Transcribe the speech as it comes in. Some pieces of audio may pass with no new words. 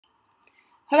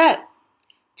Hello!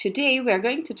 Today we are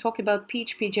going to talk about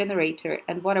PHP Generator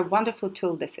and what a wonderful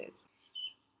tool this is.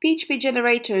 PHP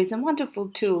Generator is a wonderful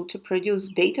tool to produce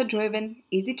data-driven,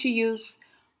 easy-to-use,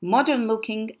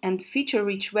 modern-looking and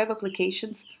feature-rich web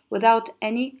applications without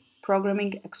any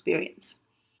programming experience.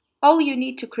 All you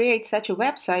need to create such a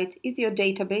website is your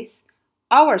database,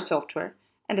 our software,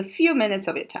 and a few minutes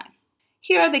of your time.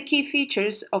 Here are the key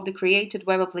features of the created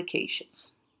web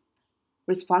applications.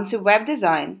 Responsive web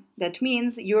design, that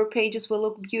means your pages will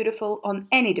look beautiful on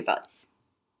any device.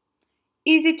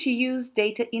 Easy-to-use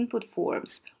data input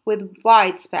forms with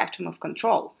wide spectrum of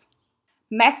controls.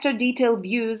 Master detail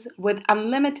views with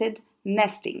unlimited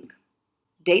nesting.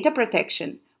 Data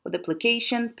protection with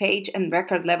application, page, and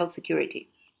record level security.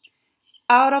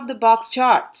 Out-of-the-box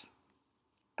charts.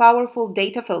 Powerful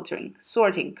data filtering,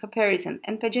 sorting, comparison,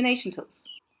 and pagination tools.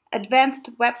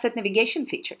 Advanced website navigation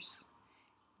features.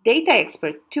 Data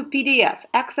export to PDF,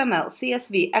 XML,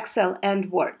 CSV, Excel,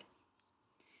 and Word.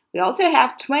 We also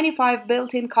have 25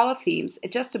 built-in color themes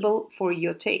adjustable for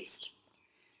your taste.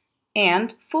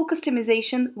 And full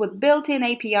customization with built-in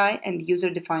API and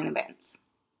user-defined events.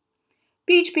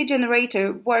 PHP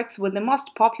Generator works with the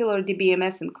most popular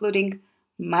DBMS including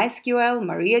MySQL,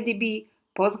 MariaDB,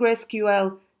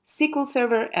 PostgreSQL, SQL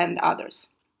Server, and others.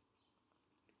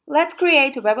 Let's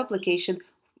create a web application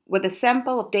with a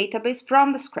sample of database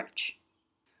from the scratch.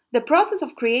 The process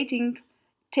of creating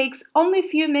takes only a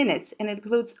few minutes and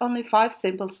includes only 5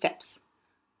 simple steps.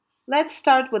 Let's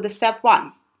start with the step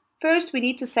 1. First, we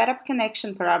need to set up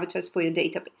connection parameters for your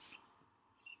database.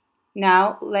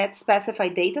 Now, let's specify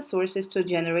data sources to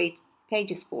generate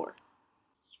pages for.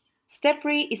 Step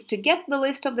 3 is to get the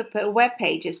list of the web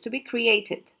pages to be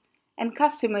created and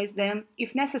customize them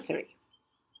if necessary.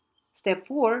 Step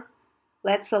 4.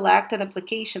 Let's select an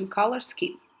application color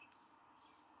scheme.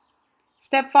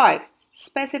 Step 5.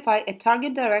 Specify a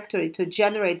target directory to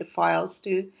generate the files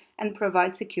to and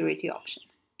provide security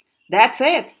options. That's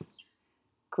it!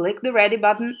 Click the Ready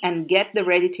button and get the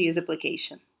ready-to-use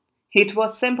application. It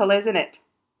was simple, isn't it?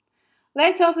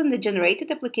 Let's open the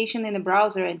generated application in a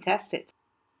browser and test it.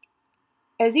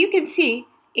 As you can see,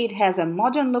 it has a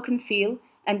modern look and feel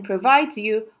and provides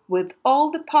you with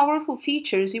all the powerful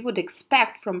features you would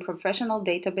expect from a professional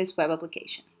database web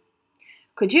application.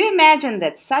 Could you imagine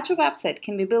that such a website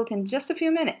can be built in just a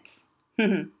few minutes?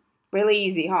 Really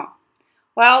easy, huh?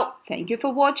 Well, thank you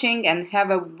for watching and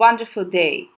have a wonderful day.